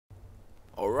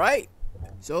All right.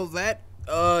 So that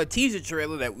teaser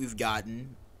trailer that we've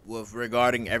gotten with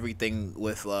regarding everything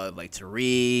with like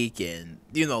Tariq and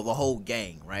the whole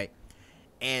gang, right?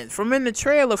 And from in the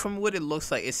trailer, from what it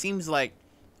looks like, it seems like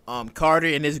Carter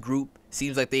and his group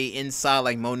seems like they inside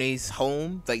like Monet's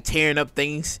home, like tearing up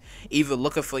things, either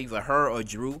looking for either her or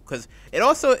Drew. Cause it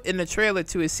also in the trailer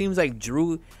too, it seems like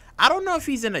Drew. I don't know if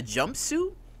he's in a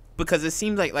jumpsuit because it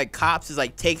seems like cops is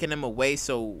like taking him away.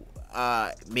 So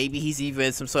maybe he's even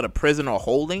in some sort of prison or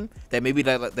holding that maybe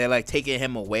they're like taking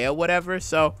him away or whatever.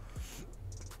 So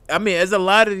I mean, there's a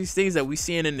lot of these things that we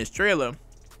seeing in this trailer.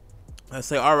 I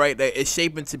say, all right, it's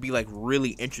shaping to be like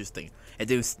really interesting. And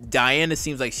then Diana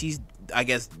seems like she's, I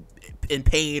guess, in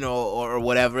pain or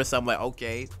whatever. So I'm like,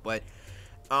 okay, but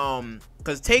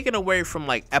because taken away from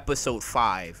like episode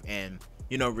 5 and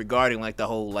regarding like the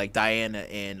whole like Diana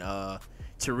and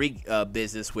Tariq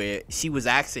business where she was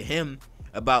asking him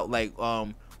about like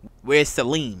where's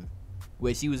Salim,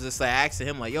 where she was just like asking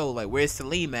him like, yo, like where's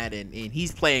Salim at, and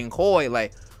he's playing coy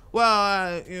like, well,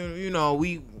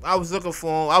 I was looking for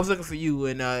him, I was looking for you,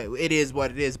 and it is what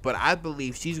it is. But I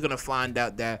believe she's gonna find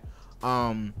out that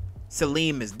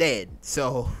Salim is dead.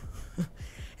 So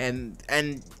and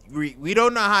we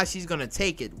don't know how she's gonna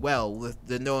take it well with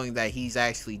the knowing that he's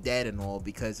actually dead and all,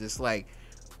 because it's like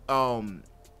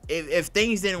if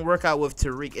things didn't work out with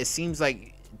Tariq, it seems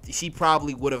like she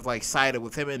probably would have like sided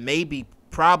with him and maybe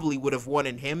probably would have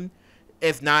wanted him,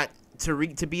 if not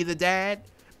Tariq, to be the dad.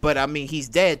 But I mean, he's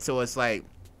dead, so it's like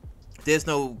there's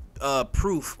no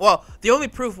proof. Well, the only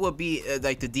proof would be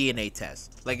like the DNA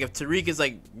test. Like if Tariq is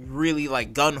like really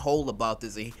like gun hole about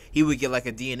this, he would get like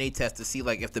a DNA test to see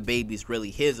like if the baby's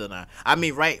really his or not. I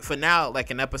mean, right for now,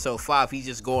 like in episode 5, he's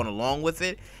just going along with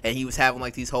it, and he was having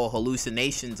like these whole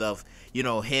hallucinations of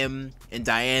him and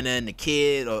Diana and the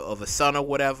kid or of a son or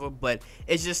whatever. But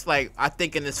it's just like I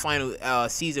think in this final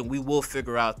season we will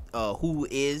figure out who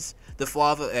is the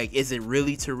father. Like, is it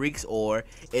really Tariq's or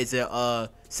is it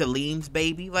Salim's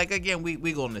baby? Like, again,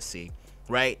 we gonna see,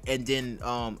 right? And then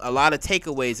a lot of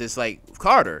takeaways is like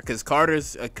Carter, because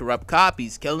Carter's a corrupt cop.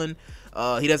 He's killing.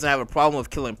 He doesn't have a problem with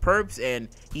killing perps, and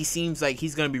he seems like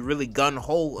he's gonna be really gun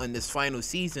ho in this final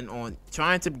season on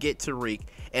trying to get Tariq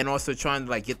and also trying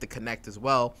to like get the connect as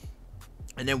well.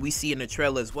 And then we see in the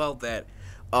trailer as well that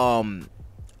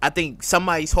I think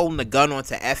somebody's holding a gun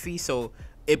onto Effie, so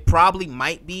it probably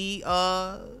might be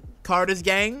Carter's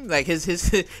gang, like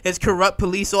his corrupt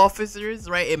police officers,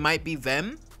 right? It might be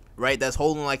them, right? That's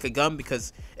holding like a gun,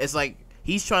 because it's like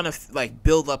he's trying to like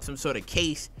build up some sort of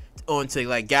case onto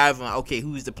like gather, okay,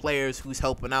 who's the players, who's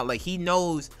helping out. Like he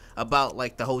knows about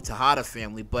like the whole Tejada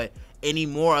family, but any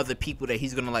more other people that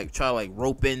he's gonna like try to like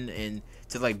rope in and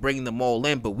to like bring them all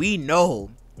in. But we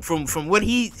know from what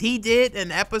he did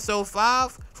in episode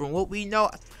 5, from what we know,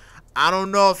 I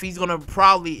don't know if he's gonna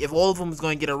probably, if all of them is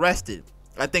gonna get arrested.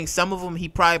 I think some of them he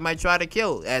probably might try to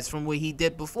kill, as from what he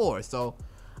did before. So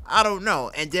I don't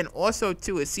know. And then also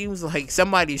too, it seems like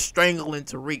somebody's strangling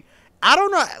Tariq. I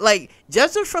don't know, like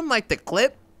just from like the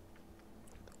clip,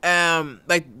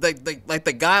 like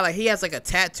the guy, like he has like a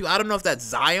tattoo. I don't know if that's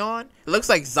Zion. It looks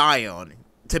like Zion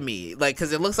to me, like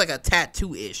because it looks like a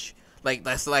tattoo ish. Like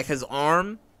that's like his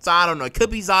arm. So I don't know. It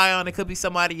could be Zion. It could be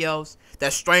somebody else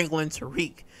that's strangling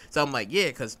Tariq. So I'm like, yeah,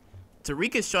 because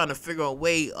Tariq is trying to figure a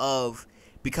way of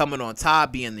becoming on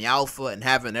top, being the alpha, and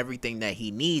having everything that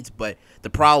he needs. But the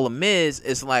problem is,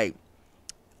 it's like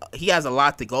he has a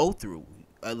lot to go through.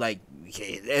 Like,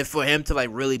 and for him to like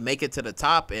really make it to the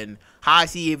top, and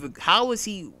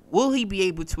will he be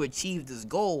able to achieve this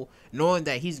goal, knowing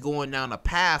that he's going down a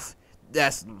path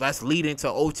that's leading to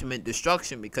ultimate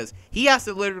destruction, because he has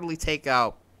to literally take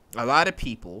out a lot of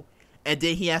people, and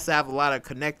then he has to have a lot of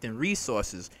connecting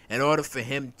resources in order for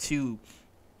him to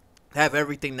have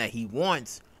everything that he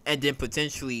wants, and then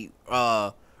potentially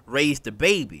raise the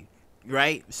baby,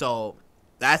 right? So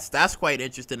that's quite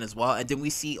interesting as well. And then we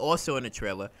see also in the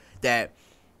trailer that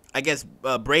I guess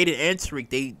Brayden and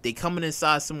Tariq, they coming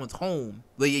inside someone's home.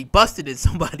 Like, they busted in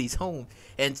somebody's home,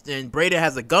 and Brayden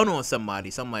has a gun on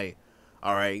somebody. So I'm like,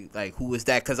 all right, like who is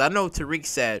that? Because I know Tariq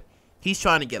said he's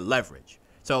trying to get leverage.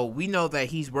 So we know that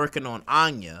he's working on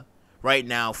Anya right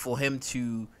now for him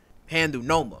to handle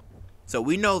Noma. So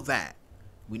we know that.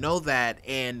 We know that,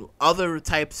 and other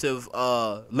types of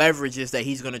leverages that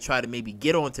he's going to try to maybe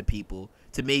get onto people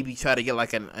to maybe try to get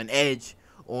like an edge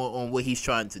on what he's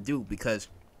trying to do, because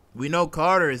we know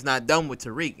Carter is not done with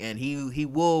Tariq, and we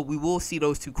will see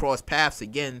those two cross paths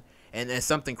again, and then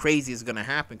something crazy is going to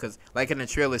happen, because like in the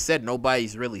trailer said,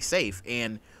 nobody's really safe.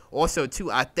 And also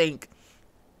too, I think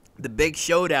the big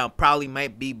showdown probably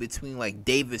might be between like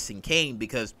Davis and Kane,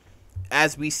 because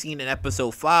as we seen in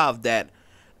episode 5, that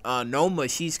Noma,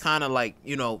 she's kind of like,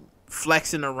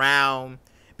 flexing around,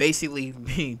 basically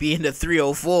being the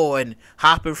 304 and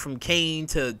hopping from Kane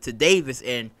to Davis.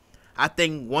 And I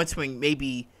think once when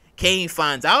maybe Kane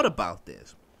finds out about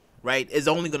this, right, it's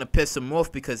only going to piss him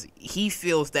off because he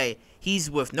feels that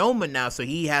he's with Noma now, so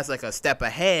he has like a step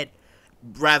ahead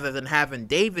rather than having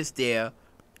Davis there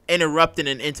interrupting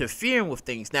and interfering with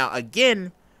things. Now,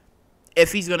 again,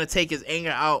 if he's going to take his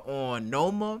anger out on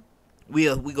Noma,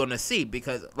 we're going to see,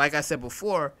 because like I said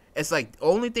before, it's like the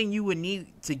only thing you would need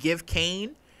to give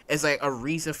Kane is like a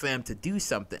reason for him to do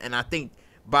something. And I think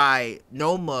by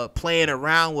Noma playing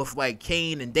around with like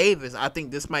Kane and Davis, I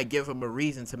think this might give him a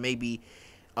reason to maybe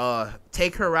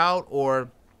take her out, or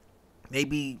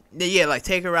maybe, yeah, like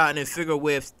take her out and then figure a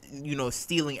way of,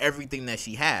 stealing everything that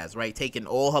she has, right? Taking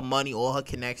all her money, all her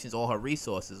connections, all her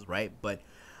resources, right? But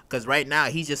because right now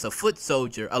he's just a foot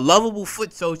soldier, a lovable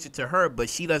foot soldier to her, but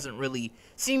she doesn't really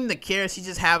seem to care. She's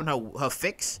just having her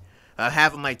fix,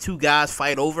 having like two guys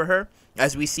fight over her,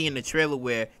 as we see in the trailer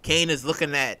where Kane is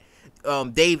looking at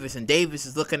Davis and Davis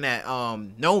is looking at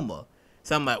Noma.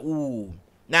 So I'm like, ooh.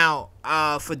 Now,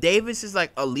 for Davis's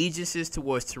like allegiances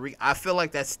towards Tariq, I feel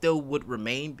like that still would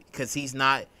remain, because he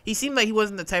seemed like he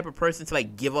wasn't the type of person to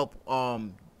like give up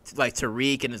like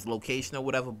Tariq and his location or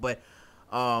whatever. But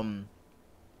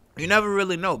you never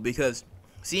really know, because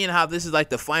seeing how this is like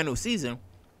the final season,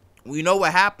 we know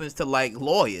what happens to like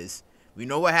lawyers. We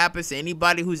know what happens to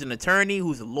anybody who's an attorney,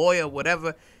 who's a lawyer,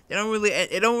 whatever. It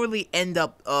don't really end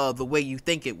up the way you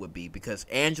think it would be, because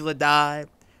Angela died,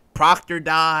 Proctor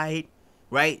died,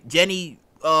 right? Jenny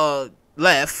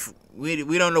left.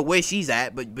 We don't know where she's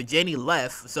at, but Jenny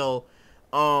left. So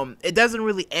it doesn't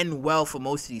really end well for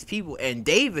most of these people. And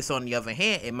Davis, on the other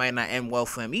hand, it might not end well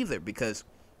for him either, because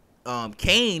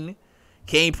Kane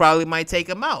probably might take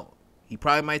him out. He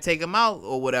probably might take him out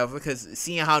or whatever, because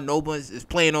seeing how Noma is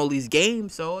playing all these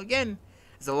games. So again,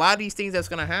 there's a lot of these things that's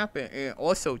gonna happen. And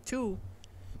also too,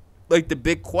 like the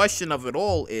big question of it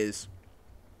all is,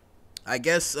 I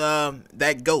guess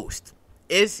that Ghost.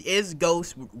 Is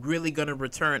Ghost really gonna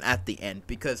return at the end?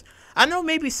 Because I know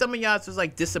maybe some of y'all was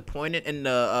like disappointed in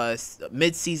the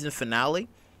mid-season finale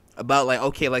about like,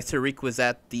 okay, like Tariq was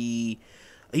at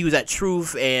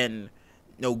Truth and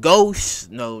no Ghost,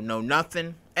 no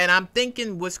nothing. And I'm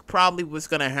thinking what's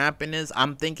gonna happen is,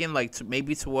 I'm thinking like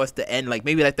maybe towards the end, like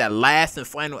maybe like that last and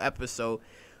final episode,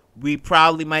 we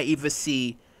probably might either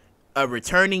see a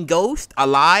returning Ghost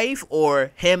alive,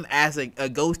 or him as a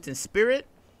ghost in spirit,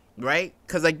 right?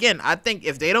 Because again, I think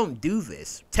if they don't do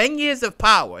this, 10 years of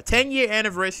Power, 10-year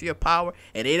anniversary of Power,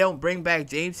 and they don't bring back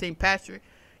James St. Patrick,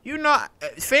 they're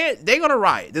gonna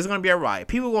riot. There's gonna be a riot.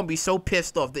 People are gonna be so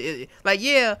pissed off. Like,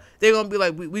 yeah, they're gonna be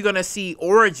like, we're gonna see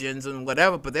Origins and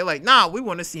whatever, but they're like, nah, we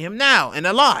want to see him now and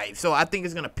alive. So I think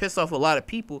it's gonna piss off a lot of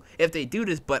people if they do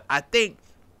this. But I think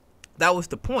that was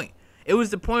the point. It was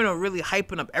the point of really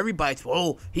hyping up everybody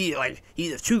to, he's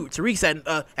a Truth. Tariq's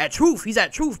at Truth. He's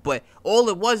at Truth. But all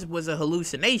it was a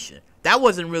hallucination. That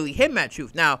wasn't really him at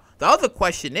Truth. Now, the other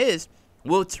question is,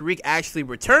 will Tariq actually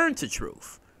return to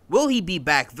Truth? Will he be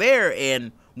back there,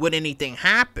 and would anything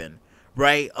happen,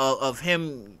 right, of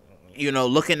him,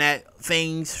 looking at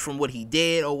things from what he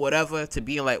did or whatever, to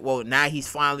being like, well, now he's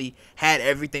finally had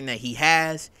everything that he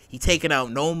has. He taken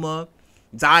out Noma,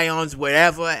 Zion's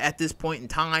whatever at this point in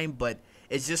time. But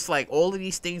it's just like all of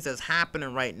these things that's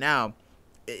happening right now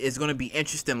is going to be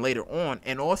interesting later on.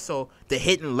 And also the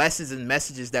hidden lessons and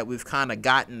messages that we've kind of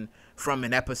gotten from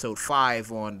in episode 5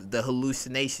 on the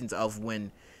hallucinations of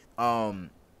when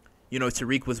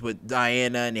Tariq was with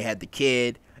Diana and they had the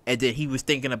kid, and then he was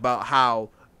thinking about how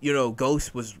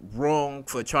Ghost was wrong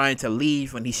for trying to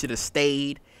leave when he should have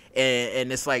stayed.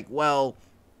 And it's like, well,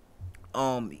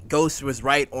 Ghost was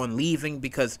right on leaving,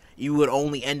 because you would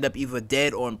only end up either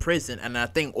dead or in prison. And I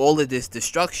think all of this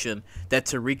destruction that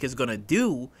Tariq is gonna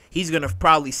do, he's gonna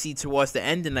probably see towards the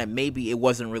ending that maybe it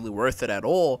wasn't really worth it at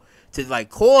all to like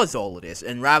cause all of this,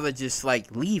 and rather just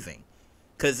like leaving,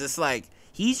 because it's like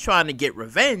he's trying to get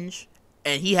revenge,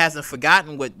 and he hasn't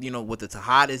forgotten what what the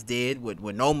Tejadas did,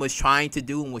 what Noma's trying to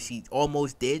do, and what she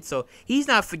almost did. So he's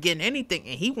not forgetting anything,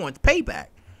 and he wants payback.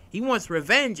 He wants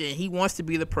revenge, and he wants to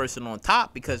be the person on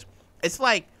top, because it's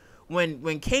like when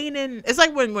Kanan, it's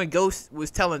like when Ghost was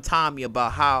telling Tommy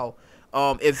about how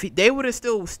if they would have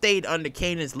still stayed under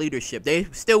Kanan's leadership, they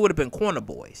still would have been corner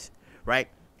boys, right?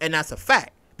 And that's a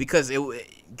fact, because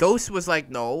Ghost was like,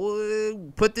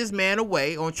 no, put this man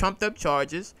away on trumped up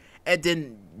charges, and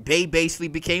then they basically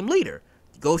became leader.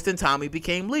 Ghost and Tommy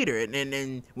became leader.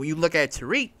 And when you look at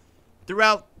Tariq,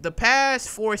 throughout the past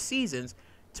 4 seasons,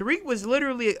 Tariq was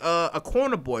literally a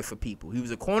corner boy for people. He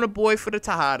was a corner boy for the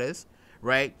Tejadas,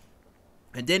 right?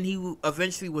 And then he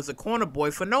eventually was a corner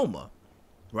boy for Noma,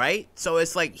 right? So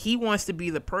it's like he wants to be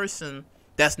the person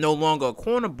that's no longer a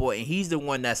corner boy, and he's the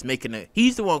one that's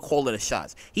he's the one calling the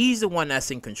shots. He's the one that's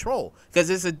in control. Because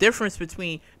there's a difference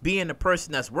between being the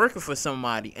person that's working for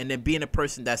somebody and then being the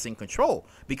person that's in control.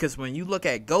 Because when you look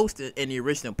at Ghost in the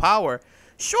original Power,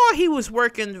 sure, he was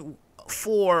working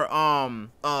for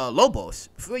Lobos.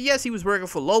 Yes, he was working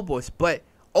for Lobos, but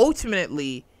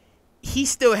ultimately he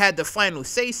still had the final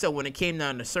say so when it came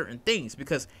down to certain things,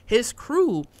 because his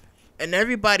crew and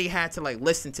everybody had to like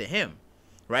listen to him,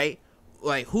 right?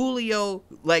 Like Julio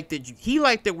liked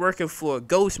it working for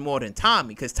Ghost more than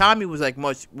Tommy, because Tommy was like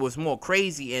was more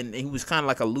crazy and he was kind of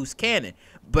like a loose cannon,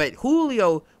 but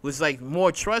Julio was like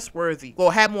more trustworthy, well,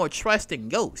 had more trust in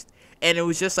Ghost. And it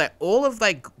was just like all of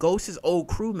like Ghost's old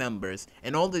crew members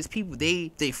and all these people, they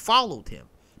followed him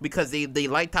because they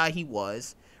liked how he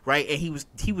was, right? And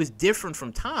he was different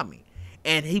from Tommy,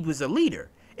 and he was a leader.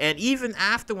 And even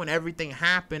after when everything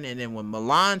happened, and then when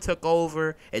Milan took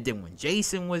over, and then when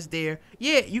Jason was there,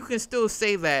 yeah, you can still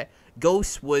say that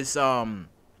Ghost was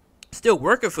still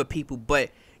working for people,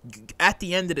 but at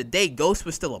the end of the day, Ghost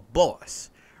was still a boss,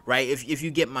 right? If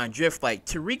you get my drift, like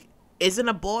Tariq isn't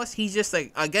a boss. He's just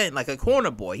like, again, like a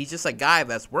corner boy. He's just a guy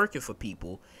that's working for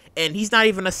people, and he's not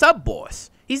even a sub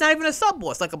boss. He's not even a sub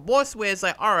boss. Like a boss where it's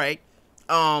like, all right,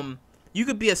 you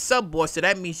could be a sub boss, so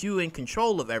that means you in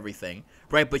control of everything,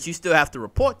 right? But you still have to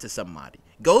report to somebody.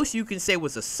 Ghost, you can say,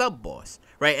 was a sub boss,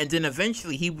 right? And then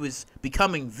eventually he was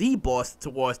becoming the boss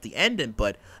towards the ending,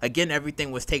 but again,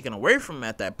 everything was taken away from him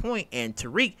at that point. And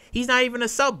Tariq, he's not even a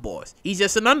sub boss. He's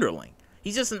just an underling.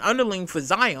 He's just an underling for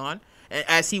Zion,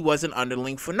 as he was an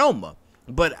underling for Noma.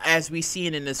 But as we see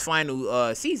in this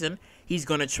final season, he's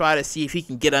going to try to see if he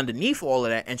can get underneath all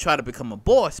of that and try to become a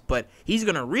boss. But he's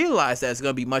going to realize that it's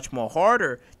going to be much more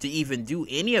harder to even do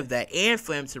any of that, and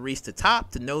for him to reach the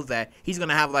top, to know that he's going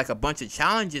to have like a bunch of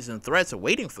challenges and threats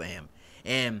waiting for him.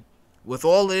 And with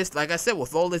all this, like I said,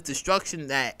 with all this destruction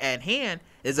that at hand,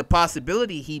 there's a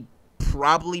possibility he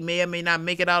probably may or may not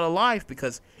make it out alive,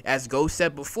 because as Ghost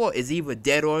said before, is either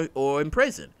dead or in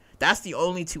prison. That's the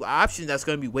only two options that's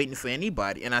going to be waiting for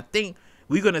anybody. And I think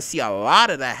we're going to see a lot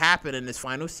of that happen in this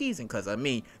final season, because, I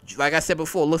mean, like I said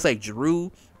before, it looks like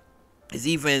Drew is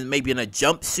even maybe in a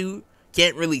jumpsuit.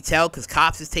 Can't really tell because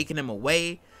cops is taking him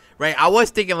away, right? I was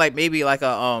thinking like maybe like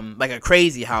a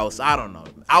crazy house. I don't know.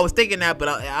 I was thinking that, but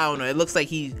I don't know. It looks like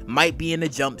he might be in a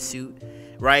jumpsuit,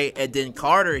 right? And then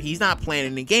Carter, he's not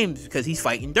playing any games because he's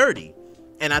fighting dirty.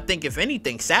 And I think if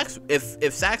anything, Sax,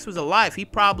 if Sax was alive, he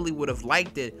probably would have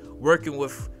liked it working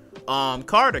with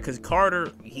Carter, because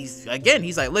Carter, he's like,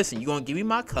 listen, you're gonna give me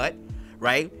my cut,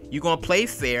 right? You're gonna play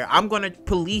fair. I'm gonna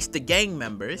police the gang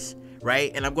members,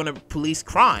 right? And I'm gonna police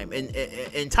crime in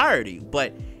entirety.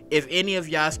 But if any of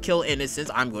y'all kill innocents,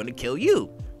 I'm gonna kill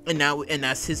you. And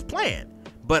that's his plan.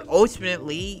 But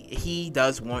ultimately, he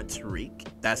does want Tariq.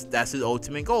 That's his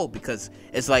ultimate goal, because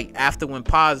it's like after when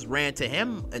Paz ran to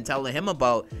him and telling him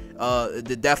about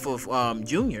the death of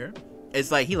Junior, it's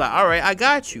like he like, all right, I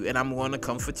got you, and I'm going to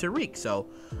come for Tariq. So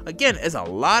again, it's a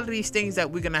lot of these things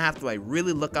that we're gonna have to like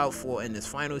really look out for in this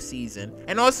final season.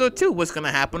 And also too, what's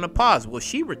gonna happen to Paz? Will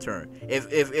she return?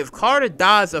 If Carter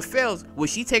dies or fails, will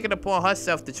she take it upon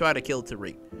herself to try to kill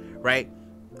Tariq, right?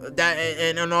 That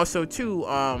and also too,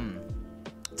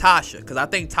 Tasha, because I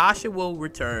think Tasha will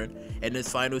return in this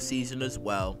final season as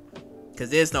well, because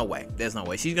there's no way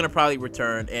she's gonna probably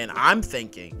return. And I'm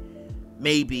thinking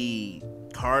maybe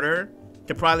Carter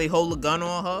could probably hold a gun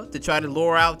on her to try to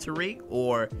lure out Tariq,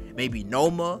 or maybe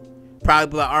Noma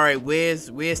probably be like, all right, where's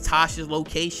Tasha's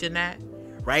location at,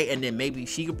 right? And then maybe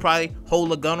she could probably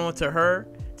hold a gun onto her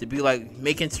to be like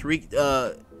making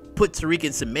Tariq put Tariq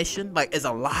in submission. Like, there's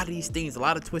a lot of these things, a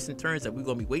lot of twists and turns that we're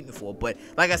gonna be waiting for. But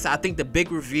like I said, I think the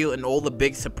big reveal and all the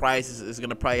big surprises is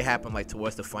gonna probably happen like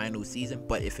towards the final season.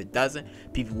 But if it doesn't,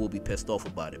 people will be pissed off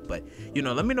about it. But you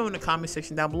know, let me know in the comment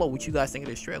section down below what you guys think of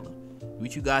this trailer.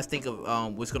 What you guys think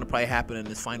of what's gonna probably happen in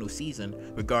this final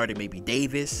season regarding maybe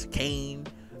Davis, Kane,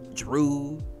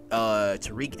 Drew,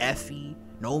 Tariq, Effie,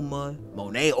 Noma,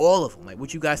 Monet, all of them. Like,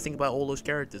 what you guys think about all those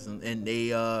characters and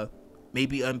they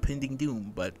maybe impending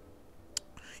doom. But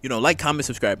you know, like, comment,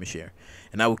 subscribe, and share,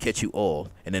 and I will catch you all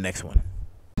in the next one.